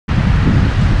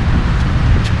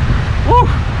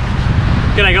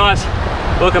G'day guys,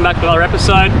 welcome back to another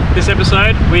episode. This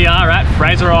episode we are at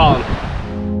Fraser Island.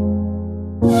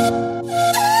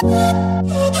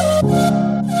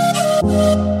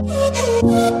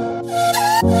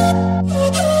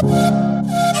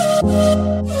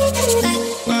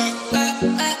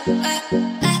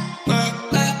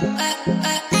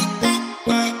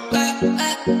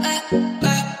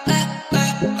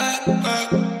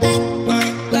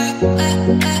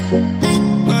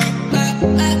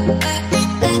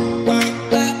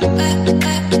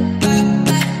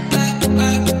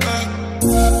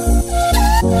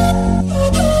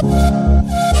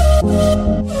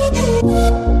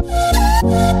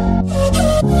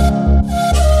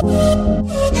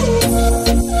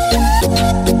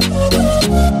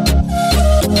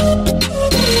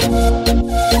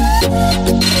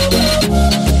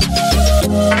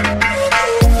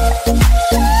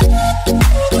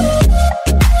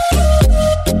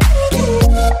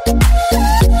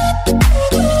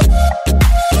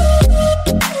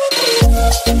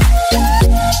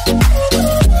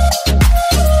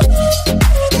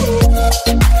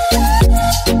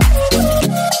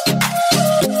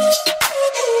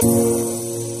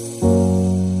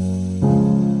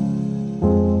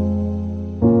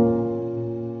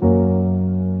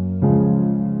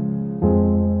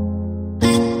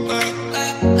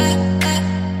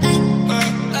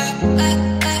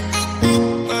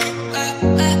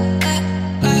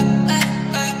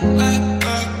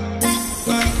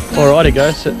 Alrighty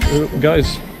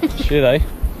goes. Shit, eh?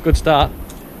 Good start.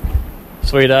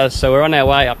 Sweet as. So we're on our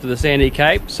way up to the Sandy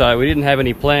Cape. So we didn't have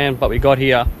any plan, but we got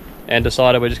here and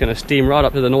decided we're just going to steam right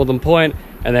up to the northern point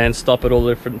and then stop at all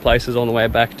the different places on the way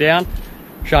back down.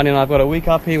 Shani and I've got a week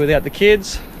up here without the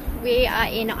kids. We are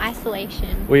in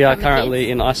isolation. We are currently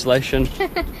in isolation.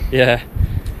 Yeah.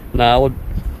 No,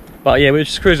 but yeah, we were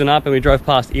just cruising up and we drove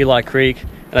past Eli Creek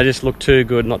and it just looked too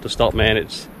good not to stop, man.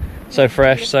 It's so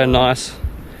fresh, so nice.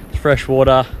 It's fresh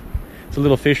water. It's a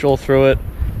little fish all through it.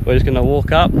 We're just going to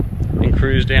walk up and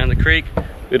cruise down the creek.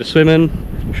 Bit of swimming.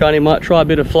 Shani might try a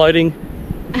bit of floating.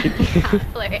 Can't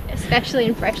float, especially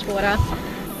in fresh water.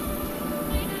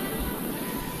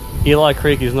 Eli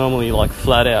Creek is normally like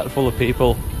flat out full of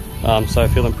people, so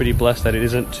feeling pretty blessed that it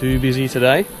isn't too busy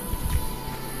today.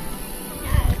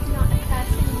 Yeah, there's not a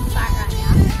person in sight right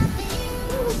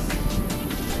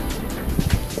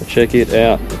now. Check it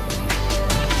out.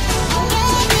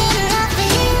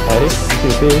 Hey, you see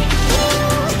the fish?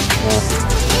 Oh.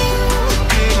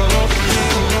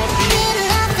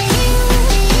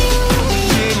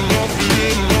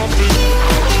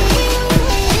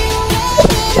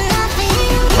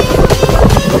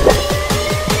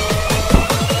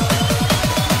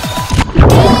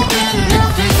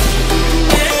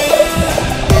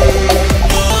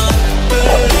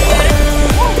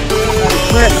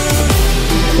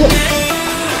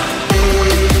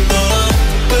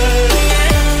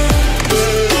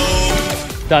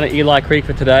 Done at Eli Creek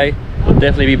for today. We'll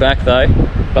definitely be back though,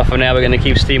 but for now we're going to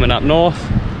keep steaming up north,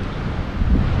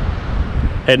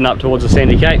 heading up towards the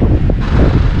Sandy Cape.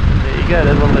 There you go,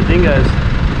 there's one of the dingoes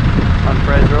on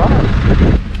Fraser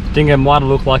Island. Dingo might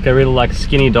look like a really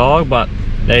skinny dog, but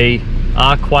they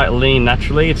are quite lean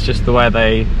naturally. It's just the way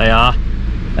they are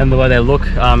and the way they look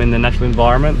in the natural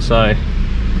environment. So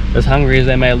as hungry as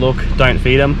they may look, don't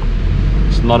feed them.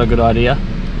 It's not a good idea.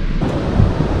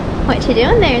 What you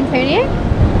doing there, Antonio?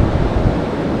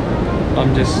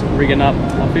 I'm just rigging up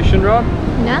my fishing rod.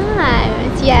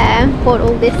 Nice. Yeah, bought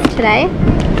all this today.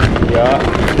 Yeah.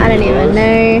 I don't even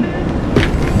know.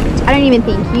 I don't even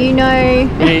think you know.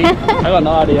 Me? I got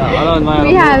no idea. I don't know.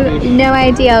 We have no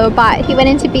idea, but he went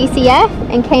into BCF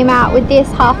and came out with this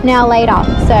half an hour later.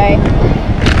 So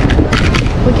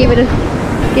we'll give it a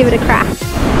crack.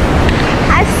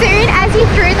 As soon as he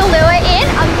threw the lure in,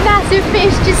 a massive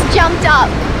fish just jumped up.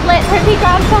 Let's hope he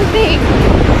grabs something.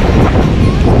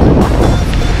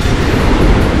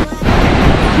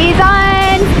 He's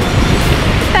on.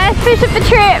 First fish of the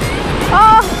trip.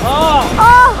 Oh! Oh!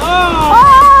 Oh!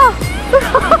 Oh!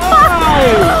 Oh!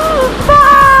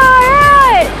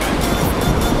 Alright!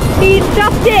 He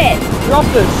dropped it.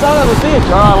 Dropped it, son of a bitch.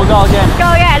 Alright, we'll go again.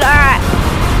 Go again, alright.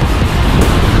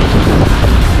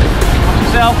 Watch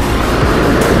yourself.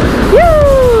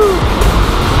 Woo!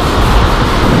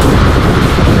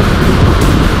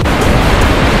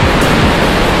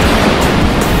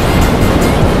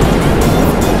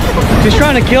 She's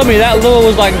trying to kill me. That lure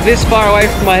was like this far away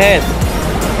from my head.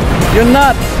 You're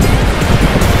nuts.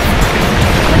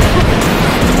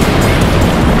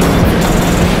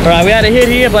 Alright, we had a hit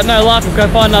here, but no luck. We'll go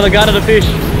find another gut of the fish.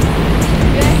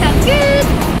 Yeah, sounds good.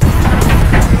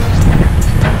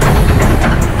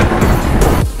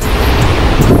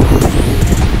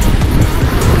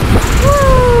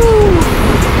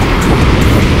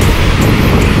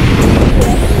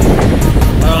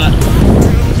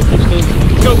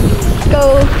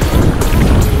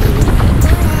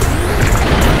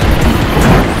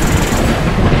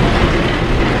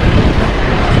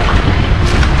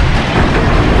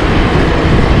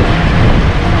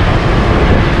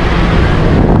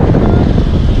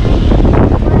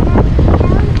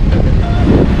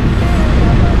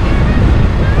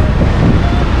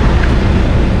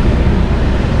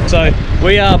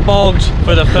 We are bogged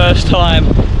for the first time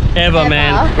ever,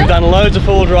 man. We've done loads of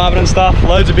full driving and stuff,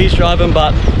 loads of beach driving,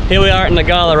 but here we are at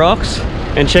Nagala Rocks,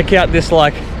 and check out this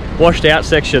like washed out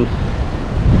section.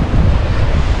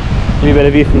 Give you a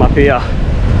better view from up here.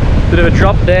 Bit of a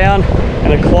drop down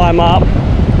and a climb up.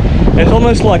 It's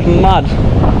almost like mud.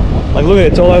 Like look at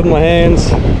it, it's all over my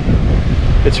hands.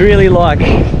 It's really like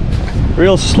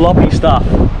real sloppy stuff.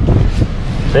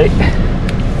 See?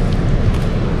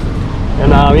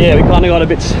 And yeah, we kind of got a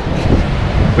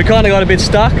bit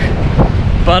stuck,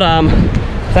 but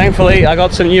thankfully I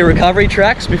got some new recovery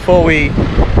tracks before we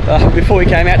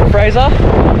came out to Fraser.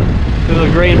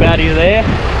 Little green baddies there.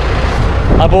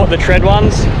 I bought the tread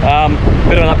ones,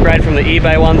 bit of an upgrade from the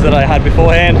eBay ones that I had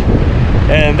beforehand,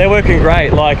 and they're working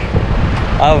great. Like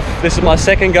this is my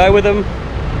second go with them,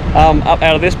 up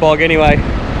out of this bog anyway,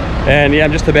 and yeah,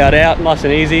 I'm just about out, nice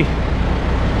and easy.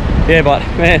 Yeah, but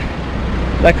man,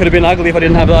 that could have been ugly if I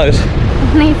didn't have those.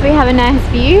 At least we have a nice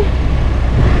view.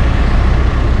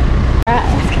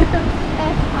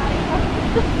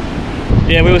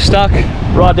 Yeah, we were stuck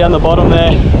right down the bottom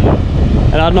there,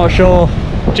 and I'm not sure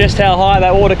just how high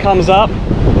that water comes up,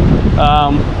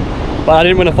 but I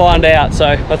didn't want to find out,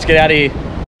 so let's get out of here.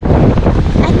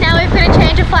 And now we've got to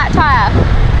change a flat tire.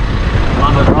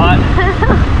 Love it, right?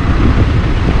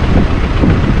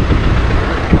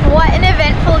 What an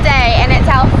eventful day, and it's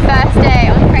our first day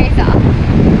on Fraser.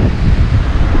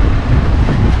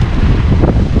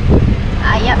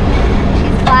 Yep,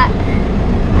 she's flat.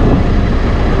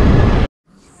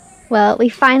 Well, we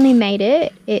finally made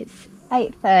it. It's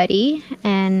 8:30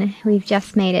 and we've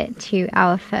just made it to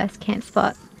our first camp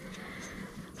spot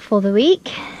for the week.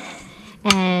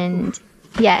 And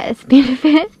yeah, it's been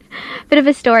a bit of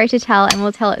a story to tell, and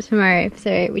we'll tell it tomorrow.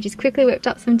 So we just quickly whipped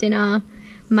up some dinner,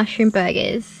 mushroom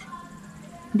burgers.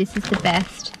 This is the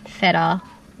best feta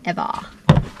ever.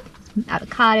 Some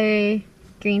avocado,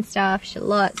 green stuff,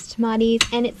 shallots, tomatoes,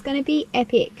 and it's gonna be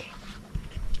epic.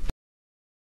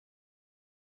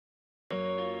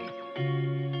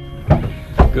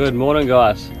 Good morning,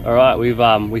 guys. All right,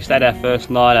 we stayed our first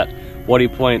night at Waddy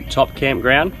Point Top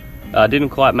Campground. Didn't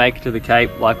quite make it to the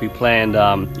Cape like we planned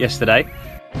yesterday.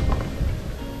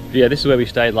 But yeah, this is where we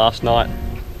stayed last night.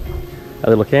 A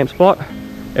little camp spot.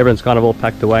 Everyone's kind of all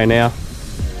packed away now.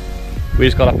 We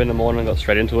just got up in the morning and got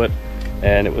straight into it,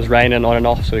 and it was raining on and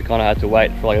off, so we kind of had to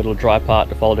wait for like a little dry part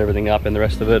to fold everything up and the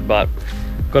rest of it, but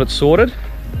got it sorted.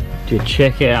 To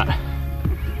check out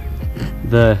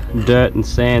the dirt and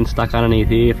sand stuck underneath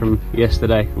here from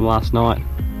yesterday, from last night.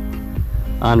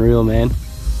 Unreal, man.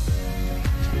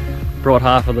 Brought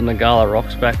half of the Nagala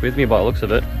Rocks back with me by the looks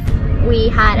of it. We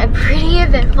had a pretty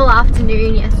eventful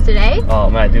afternoon yesterday. Oh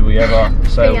mate, did we ever.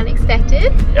 So pretty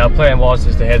unexpected. Our plan was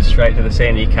just to head straight to the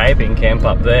Sandy Cape and camp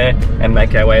up there and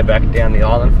make our way back down the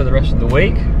island for the rest of the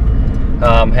week.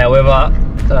 However,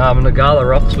 Nagala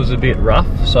Rocks was a bit rough,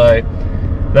 so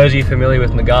those of you familiar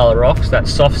with Nagala Rocks, that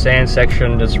soft sand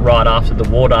section just right after the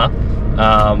water,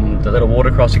 the little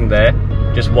water crossing there,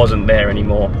 just wasn't there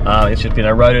anymore. It's just been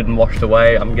eroded and washed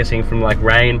away, I'm guessing from like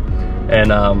rain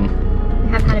and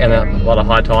a lot of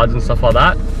high tides and stuff like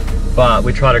that. But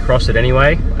we tried to cross it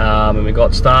anyway, and we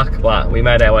got stuck, but we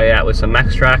made our way out with some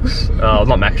max tracks,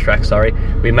 not max tracks, sorry.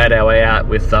 We made our way out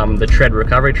with the tread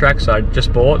recovery tracks I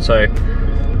just bought, so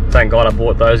thank God I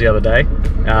bought those the other day.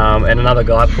 And another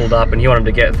guy pulled up and he wanted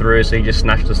to get through, so he just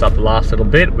snatched us up the last little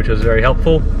bit, which was very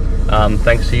helpful.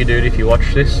 Thanks to you, dude, if you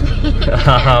watch this.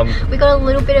 We got a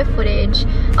little bit of footage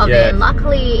of it.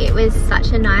 Luckily it was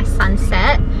such a nice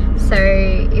sunset, so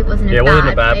it wasn't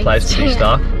a bad place to be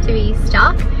stuck.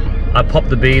 I popped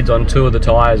the beads on 2 of the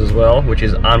tires as well, which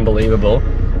is unbelievable.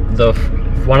 The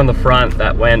one on the front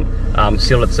that went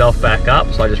sealed itself back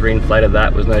up, so I just reinflated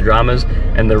that with no dramas.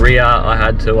 And the rear, I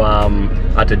had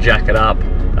to jack it up,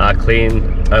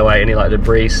 clean away any like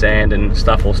debris, sand and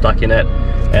stuff all stuck in it,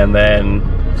 and then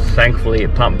thankfully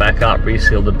it pumped back up,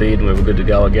 resealed the bead, and we were good to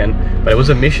go again. But it was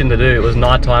a mission to do. It was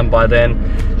night time by then,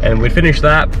 and we'd finished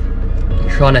that,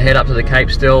 trying to head up to the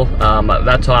Cape still. At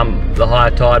that time the high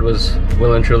tide was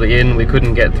well and truly in. We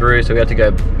couldn't get through, so we had to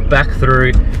go back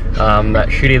through that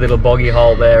shitty little boggy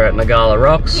hole there at Nagala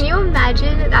Rocks. Can you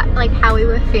imagine that, like how we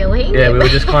were feeling? Yeah, we were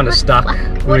just kind of stuck.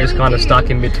 We were just kind of stuck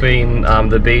in between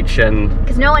the beach and,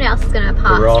 because no one else is going to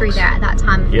pass through there at that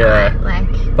time of night.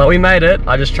 Like, but we made it.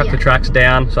 I just chucked the tracks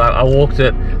down, so I walked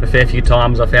it a fair few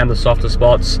times. I found the softer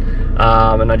spots,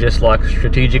 and I just like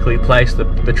strategically placed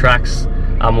the tracks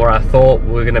where I thought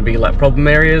were going to be like problem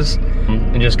areas,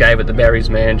 and just gave it the berries,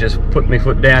 man. Just put my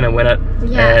foot down and went it,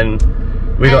 and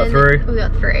we got through. We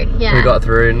got through, yeah. We got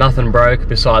through. Nothing broke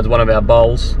besides one of our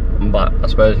bowls. but I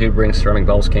suppose who brings ceramic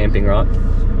bowls camping, right?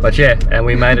 But yeah, and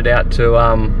we made it out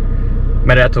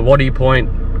to Waddy Point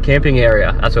camping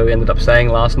area. That's where we ended up staying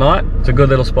last night. It's a good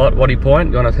little spot, Waddy Point.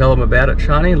 You want to tell them about it,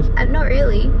 Shani? Not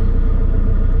really.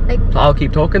 Like, I'll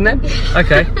keep talking then.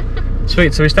 Okay.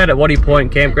 Sweet. So we stayed at Waddy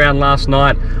Point campground last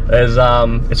night.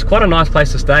 It's quite a nice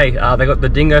place to stay. They got the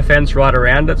dingo fence right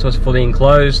around it, so it's fully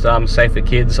enclosed, safe for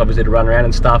kids obviously to run around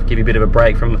and stuff, give you a bit of a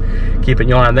break from keeping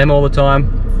your eye on them all the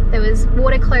time. There was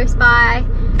water close by.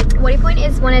 Waddy Point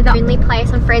is one of the only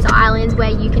places on Fraser Island where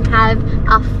you can have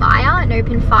a fire, an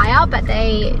open fire, but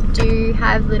they do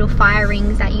have little fire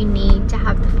rings that you need to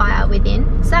have the fire within.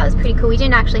 So that was pretty cool. We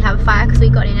didn't actually have a fire because we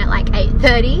got in at like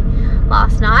 8:30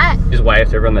 last night. Just wave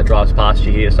to everyone that drives past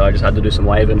you here, so I just had to do some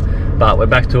waving. But we're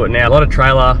back to it now. A lot of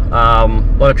trailer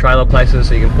places,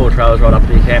 so you can pull trailers right up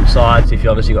to your campsites. If you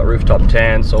obviously got rooftop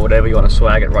tents or whatever, you want to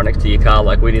swag it right next to your car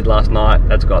like we did last night.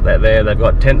 That's got that there. They've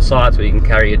got tent sites where you can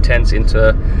carry your tents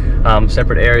into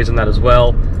separate areas and that as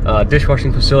well.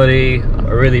 Dishwashing facility,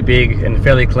 a really big and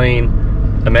fairly clean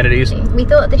amenities. We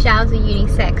thought the showers were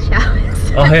unisex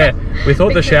showers. Oh yeah, we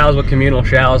thought the showers were communal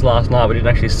showers last night. We didn't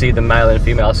actually see the male and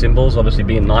female symbols, obviously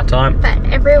being nighttime. But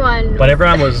everyone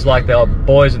was like, there were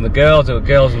boys and the girls, there were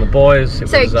girls and the boys.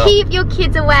 So keep your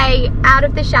kids away out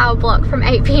of the shower block from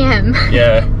 8 p.m.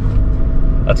 Yeah,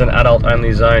 that's an adult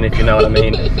only zone, if you know what I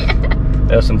mean. Yeah.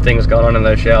 There were some things going on in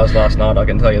those showers last night, I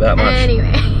can tell you that much.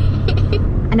 Anyway.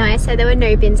 I know I said there were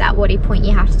no bins at Waddy Point,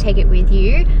 you have to take it with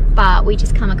you, but we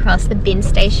just come across the bin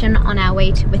station on our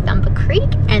way to Withumba Creek,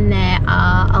 and there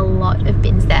are a lot of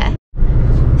bins there.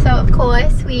 So of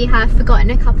course we have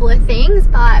forgotten a couple of things,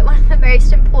 but one of the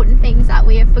most important things that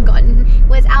we have forgotten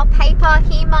was our paper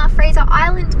HEMA Fraser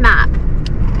Island map.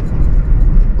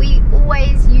 We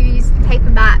always use paper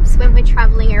maps when we're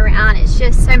traveling around. It's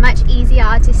just so much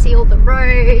easier to see all the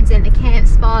roads and the camp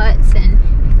spots, and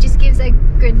just gives a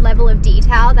good level of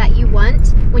detail that you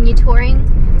want when you're touring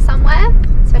somewhere,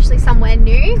 especially somewhere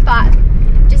new. But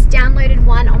just downloaded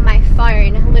one on my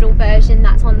phone, a little version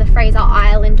that's on the Fraser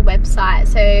Island website,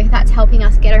 so that's helping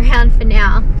us get around for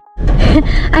now.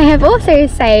 I have also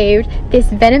saved this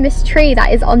venomous tree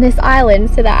that is on this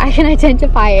island so that I can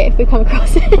identify it if we come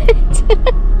across it.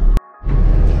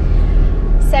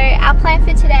 So our plan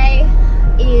for today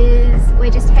is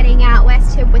we're just heading out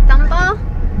west to Withumba.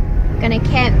 Gonna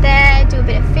camp there, do a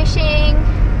bit of fishing,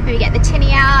 maybe get the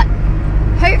tinny out.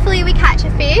 Hopefully we catch a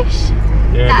fish.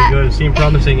 Yeah, it'd be good. It seemed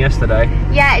promising yesterday.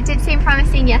 Yeah, it did seem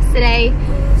promising yesterday.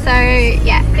 So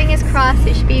yeah, fingers crossed,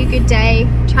 it should be a good day.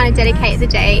 Trying to dedicate the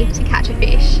day to catch a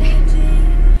fish.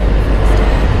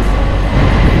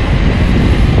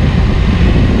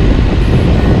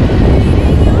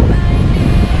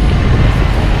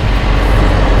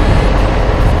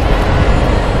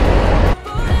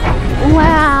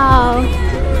 Wow,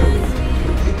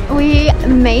 we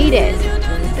made it.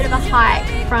 Bit of a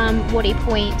hike from Waddy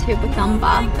Point to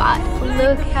Withumba, but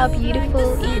look how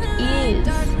beautiful it is.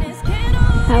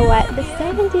 How wet the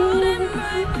sand is.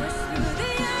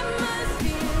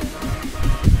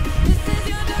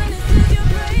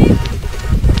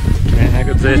 Yeah, how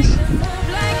good's this?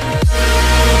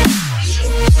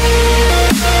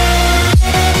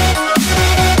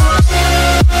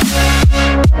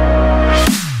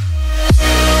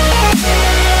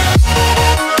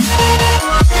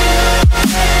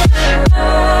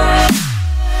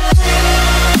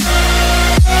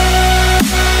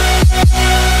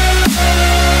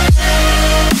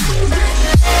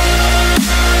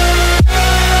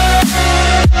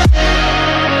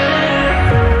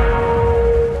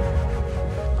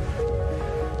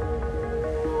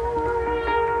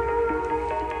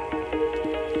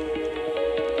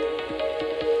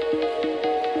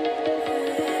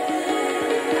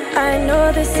 I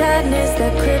know the sadness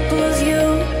that cripples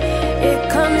you. It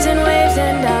comes in waves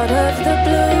and out of the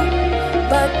blue.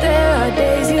 But there are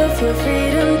days you feel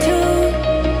freedom too.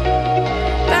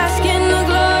 Bask in the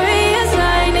glorious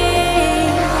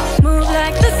lightning. Move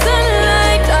like the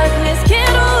sunlight. Darkness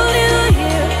can't hold you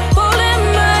here. Bold and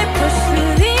bright, push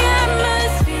through the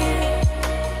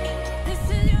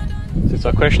atmosphere. So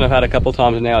a question I've had a couple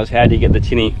times now is, how do you get the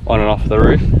tinny on and off the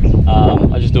roof?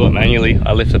 I just do it manually.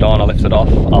 I lift it on, I lift it off.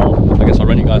 I guess I'll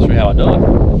run you guys through how I do it.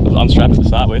 I'll unstrap it to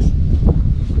start with.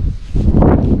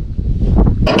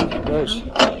 There it goes.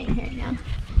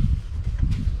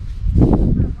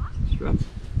 Straps.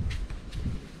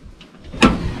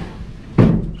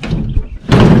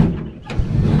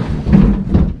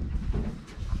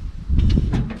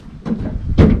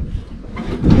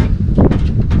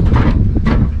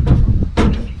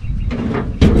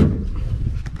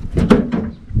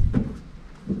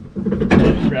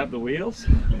 Grab the wheels.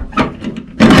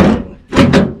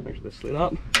 the slit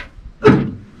up.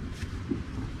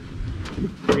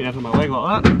 Bring it out of my leg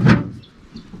like that.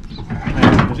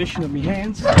 Take the position of my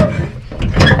hands. Just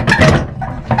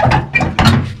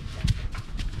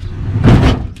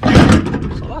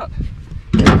like that.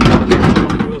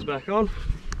 Put the wheels back on.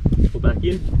 Pull back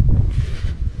in.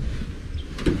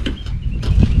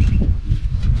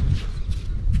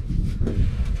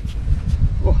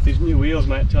 Oh, these new wheels,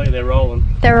 mate, tell you they're rolling.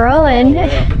 They're rolling. Oh,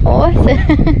 yeah.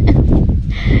 Awesome.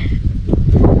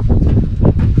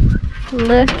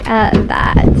 Look at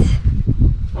that.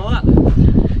 Like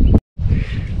that.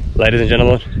 Ladies and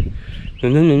gentlemen,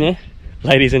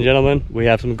 ladies and gentlemen, we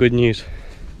have some good news.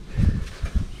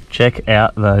 Check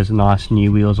out those nice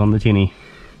new wheels on the tinny.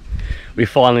 We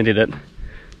finally did it.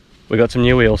 We got some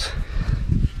new wheels.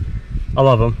 I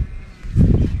love them.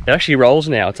 It actually rolls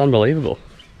now. It's unbelievable.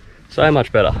 So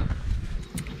much better.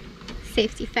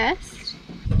 Safety first.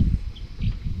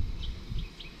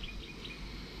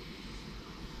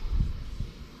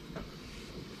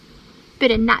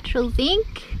 Bit of natural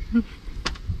zinc.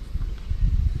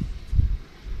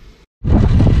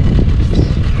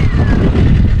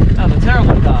 That was a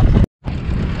terrible car.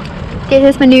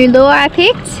 This is my new lure I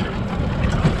picked.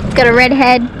 It's got a red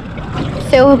head,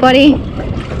 silver body.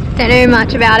 Don't know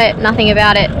much about it, nothing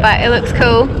about it, but it looks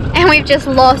cool. And we've just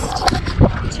lost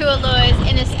 2 lures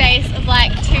in a space of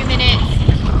like 2 minutes.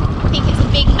 I think it's a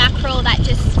big mackerel that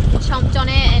just chomped on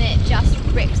it and it just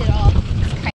ripped it off.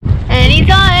 It's crazy. And he's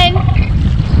on!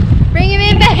 Bring him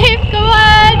in, babe! Come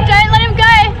on! Don't let him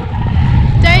go!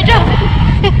 Don't drop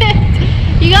it!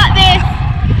 You got this!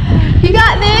 You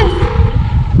got this!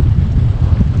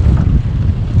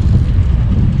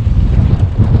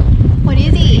 What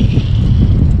is he?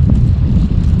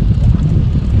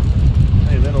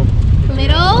 Hey, little.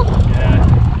 Little? Yeah.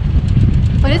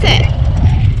 What is it?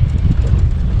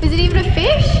 Is it even a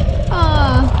fish?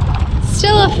 Oh,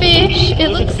 still a fish. It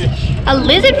looks a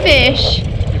lizard fish.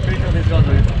 You're pretty sure these guys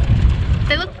are...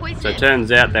 They look poisonous. So it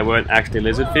turns out they weren't actually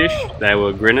lizardfish, they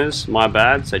were grinners. My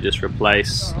bad, so just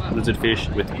replace lizardfish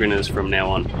with grinners from now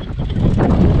on.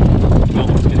 Well,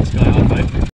 let's get this guy on, mate.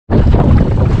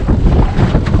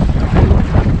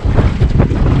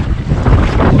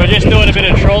 We're just doing a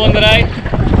bit of trawling today.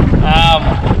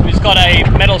 We've just got a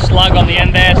metal slug on the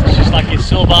end there, so it's just like your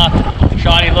silver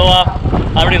shiny lure.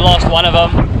 I already lost one of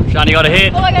them. Shiny got a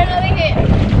hit. Oh, I got another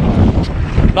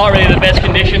hit. Not really the best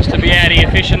conditions to be out here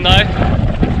fishing though.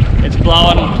 It's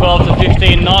blowing 12 to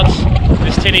 15 knots.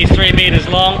 This tinny's 3 meters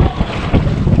long.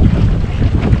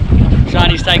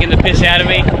 Shiny's taking the piss out of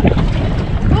me.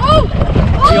 Ooh!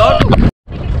 You got it?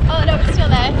 Oh no, it's still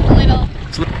there. A little.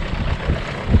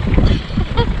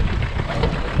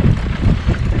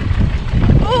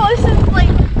 Oh, this is like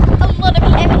a lot of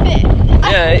effort.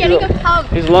 Yeah, I'm getting a pump.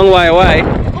 He's a long way away. Oh.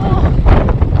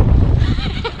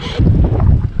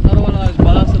 Another one of those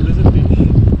bastard lizardfish.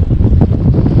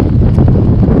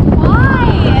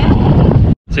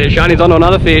 Why? See, Shiny's onto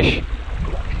another fish.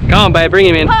 Come on, babe, bring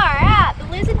him in. Far out. The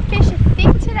lizard fish are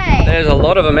thick today. There's a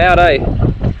lot of them out, eh?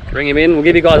 Bring him in. We'll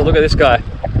give you guys a look at this guy.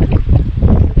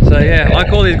 So yeah, I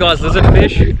call these guys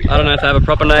lizardfish. I don't know if they have a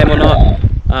proper name or not.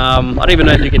 I don't even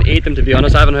know if you can eat them, to be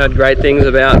honest. I haven't heard great things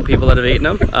about people that have eaten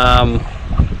them.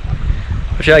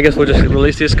 But yeah, I guess we'll just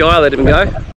release this guy, let him go.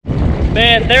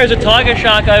 Man, there is a tiger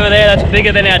shark over there that's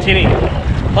bigger than our tinny.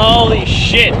 Holy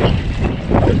shit.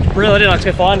 Really, I didn't like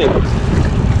to find him.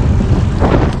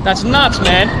 That's nuts,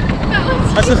 man.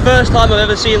 That's the first time I've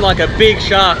ever seen like a big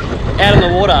shark out in the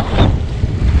water.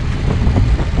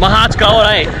 My heart's going,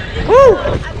 eh? Woo!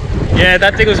 Yeah,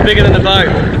 that thing was bigger than the boat.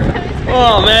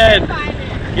 Oh man.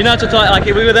 You know, it's a like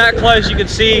if we were that close, you could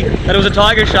see that it was a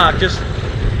tiger shark. Just,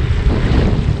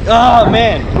 oh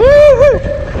man. Woo-hoo!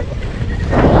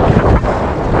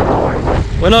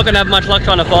 We're not gonna have much luck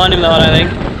trying to find him though, I don't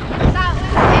think.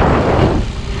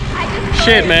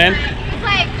 Shit, man. It's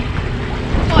like,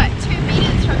 what, 2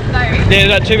 meters from the boat? Yeah,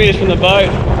 about 2 meters from the boat.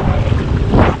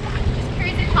 Just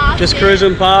cruising past. Just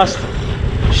cruising past.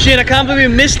 Shit, I can't believe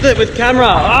we missed it with camera.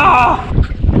 Ah!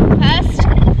 First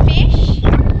fish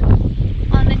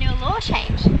on the new lure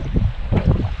change.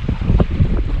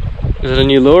 Is it a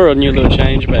new lure or a new lure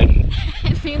change, babe?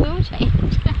 New lure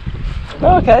change.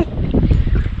 Oh, okay.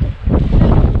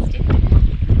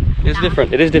 It's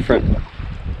different. It is different.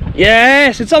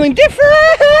 Yes, it's something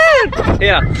different!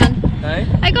 Yeah. Hey?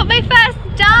 I got my first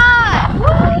dart!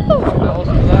 Woo! How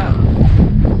awesome was that?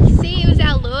 See, it was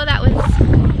our lure that was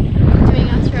doing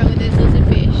us wrong with those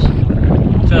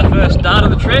lizardfish. So the first dart of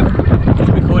the trip,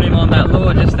 we caught him on that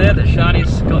lure just there that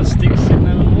Shani's got sticks sitting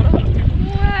in the water.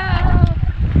 Wow!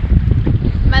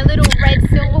 My little red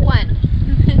silver one.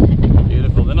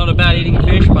 Beautiful. They're not about eating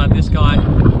fish, but this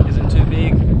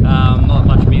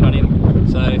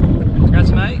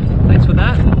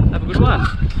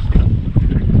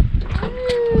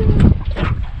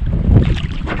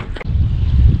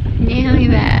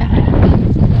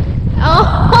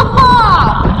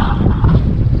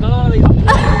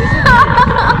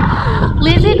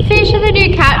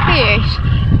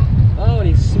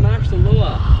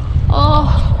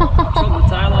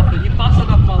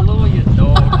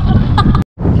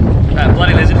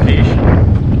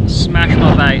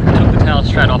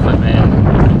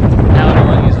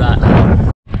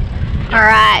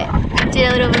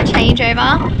Range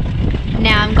Rover.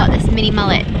 Now I've got this mini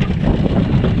mullet.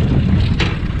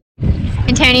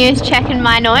 Antonio's checking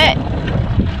my knot.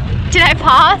 Did I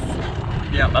pass?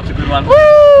 Yeah, that's a good one. Woo!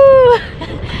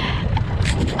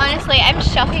 Honestly, I'm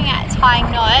shocking at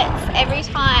tying knots. Every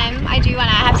time I do one,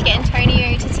 I have to get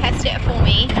Antonio to test it for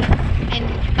me. And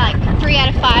like 3 out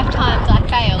of 5 times I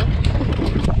fail.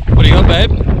 What do you got,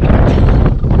 babe? I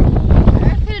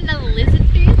reckon another lizard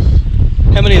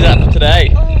fish. How many is that for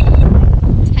today? Oh,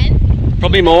 10?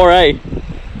 Probably more, eh?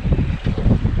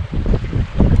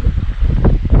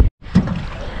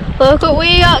 Look what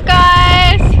we got,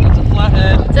 guys! It's a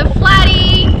flathead. It's a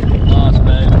flatty! Nice,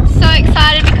 babe. So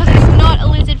excited because it's not a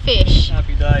lizard fish.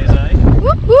 Happy days, eh?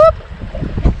 Whoop whoop!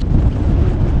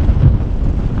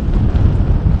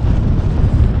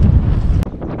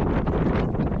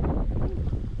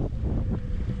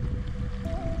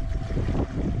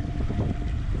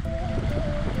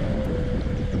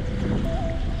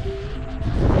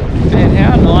 Man,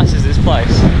 how nice is this place?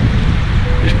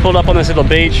 Just pulled up on this little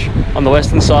beach on the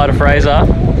western side of Fraser.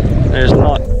 There's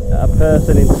not a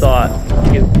person in sight.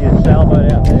 You can see a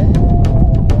sailboat out there.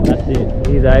 That's it.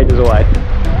 He's ages away.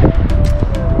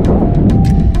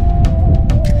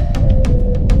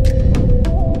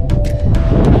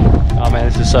 Oh man,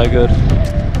 this is so good.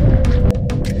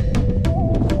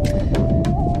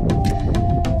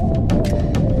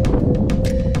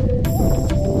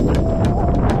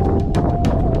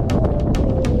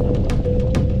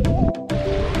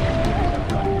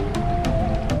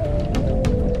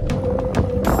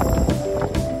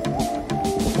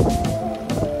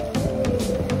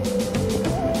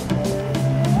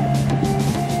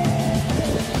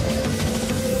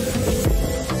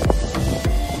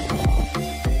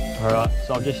 Alright,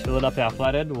 so I've just filled up our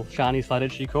flathead, well Shani's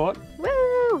flathead she caught.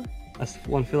 Woo! That's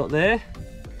one fillet there.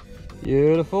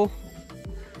 Beautiful.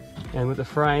 And with the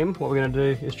frame, what we're going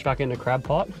to do is chuck in a crab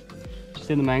pot.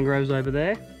 Just in the mangroves over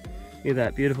there. Near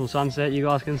that beautiful sunset you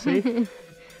guys can see.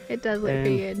 It does look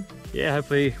pretty good. Yeah,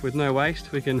 hopefully with no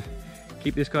waste we can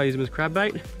keep this guy, use him as crab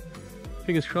bait.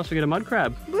 Fingers crossed we get a mud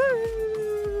crab.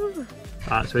 Woo!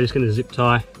 Alright, so we're just going to zip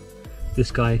tie this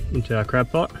guy into our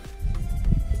crab pot.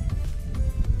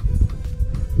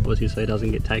 Obviously so he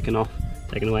doesn't get taken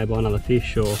away by another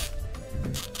fish or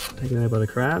taken away by the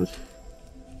crabs.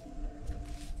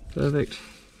 Perfect.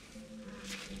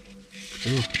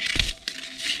 Oh.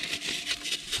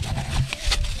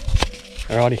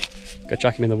 Alrighty, go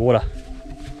chuck him in the water.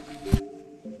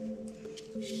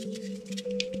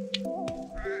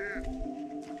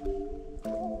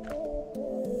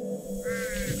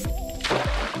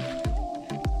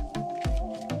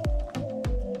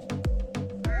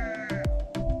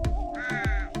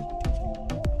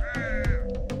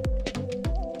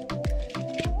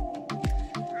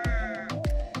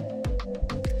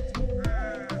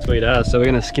 Sweet as. So we're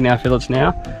going to skin our fillets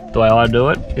now. The way I do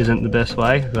it isn't the best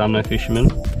way because I'm no fisherman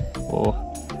or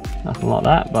nothing like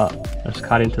that, but I just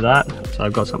cut into that. So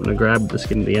I've got something to grab with the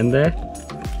skin at the end there.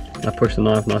 I push the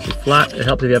knife nice and flat. It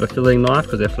helps if you have a filleting knife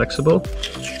because they're flexible.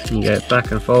 You can go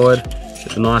back and forward,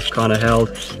 get the knife kind of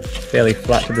held fairly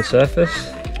flat to the surface.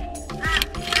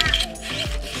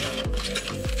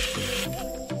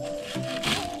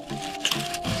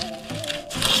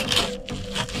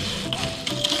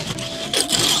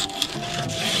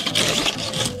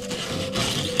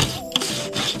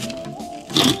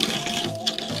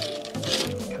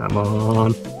 Come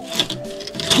on.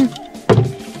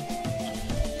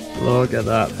 Look at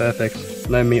that, perfect.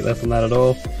 No meat left on that at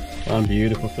all. One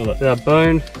beautiful fillet. Our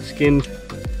bone skinned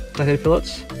flathead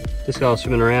fillets. This guy was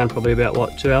swimming around probably about,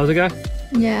 what, 2 hours ago?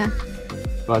 Yeah.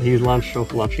 But he's lunch, or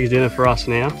for lunch. He's dinner for us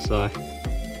now, so.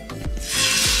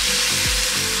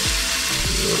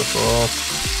 Beautiful.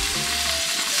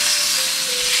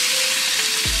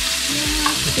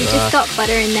 We just got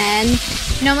butter in there.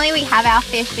 Normally we have our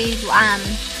fish, we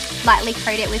lightly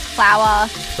coat it with flour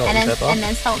and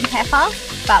then salt and pepper.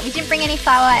 But we didn't bring any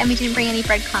flour and we didn't bring any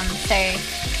breadcrumbs, so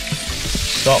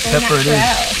salt, pepper it is.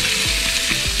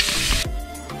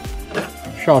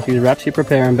 Show us these wraps you're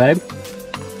preparing, babe.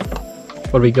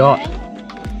 What do we got?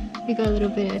 We got a little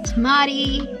bit of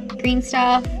tomato, green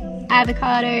stuff,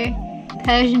 avocado,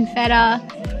 Persian feta,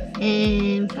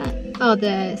 and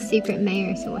the secret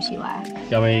mayo sauce you like.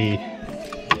 Yummy.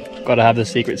 Gotta have the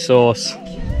secret sauce.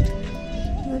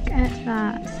 Look at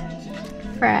that.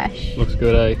 Fresh. Looks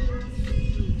good, eh?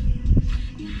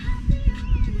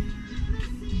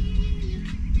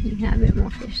 You can have a bit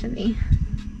more fish than me.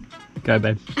 Go,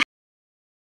 babe.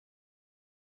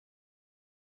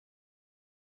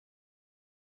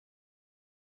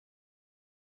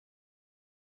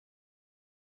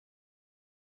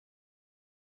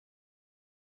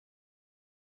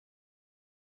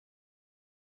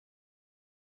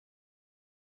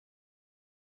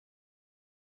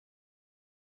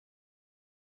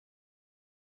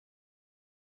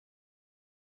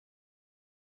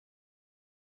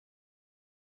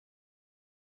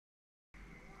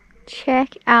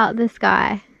 Check out the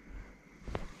sky.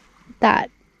 That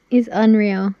is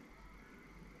unreal.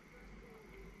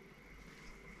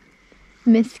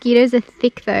 Mosquitoes are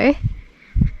thick though.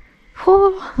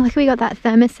 Oh, look, we got that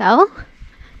thermocell.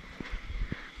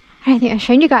 I don't think I've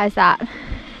shown you guys that.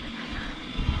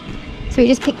 So we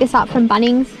just picked this up from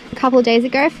Bunnings a couple of days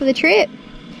ago for the trip.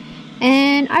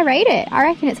 And I rate it. I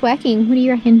reckon it's working. What do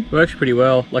you reckon? It works pretty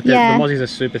well. Like the mozzies are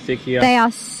super thick here. They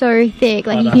are so thick.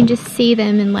 Like you can just see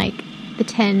them in like the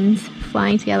tens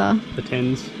flying together. The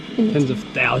tens. Tens of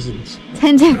thousands.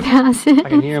 Tens of thousands. I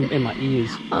can hear them in my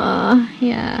ears. Oh,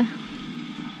 yeah.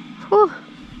 Whew.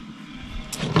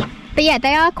 But yeah,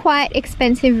 they are quite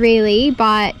expensive really,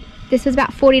 but this was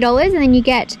about $40 and then you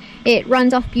get, it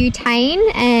runs off butane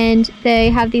and they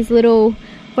have these little,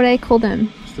 what do they call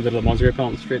them? Just the little mozzie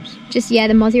repellent strips. Just, yeah,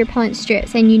 the mozzie repellent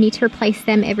strips, and you need to replace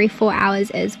them every 4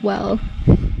 hours as well.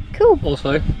 Cool.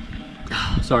 Also,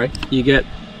 sorry, you get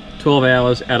 12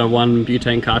 hours out of one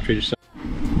butane cartridge. So.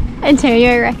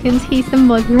 Antonio reckons he's the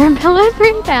mozzie repellent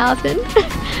 3000.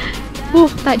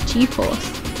 Oh, that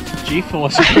G-force.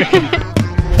 G-force, I reckon.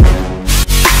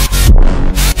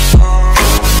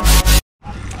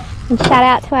 And shout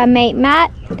out to our mate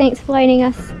Matt. Thanks for loaning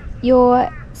us your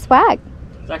swag.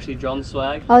 It's actually John's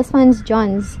swag. Oh, this one's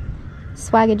John's.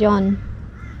 Swagger John.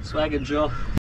 Swagger John.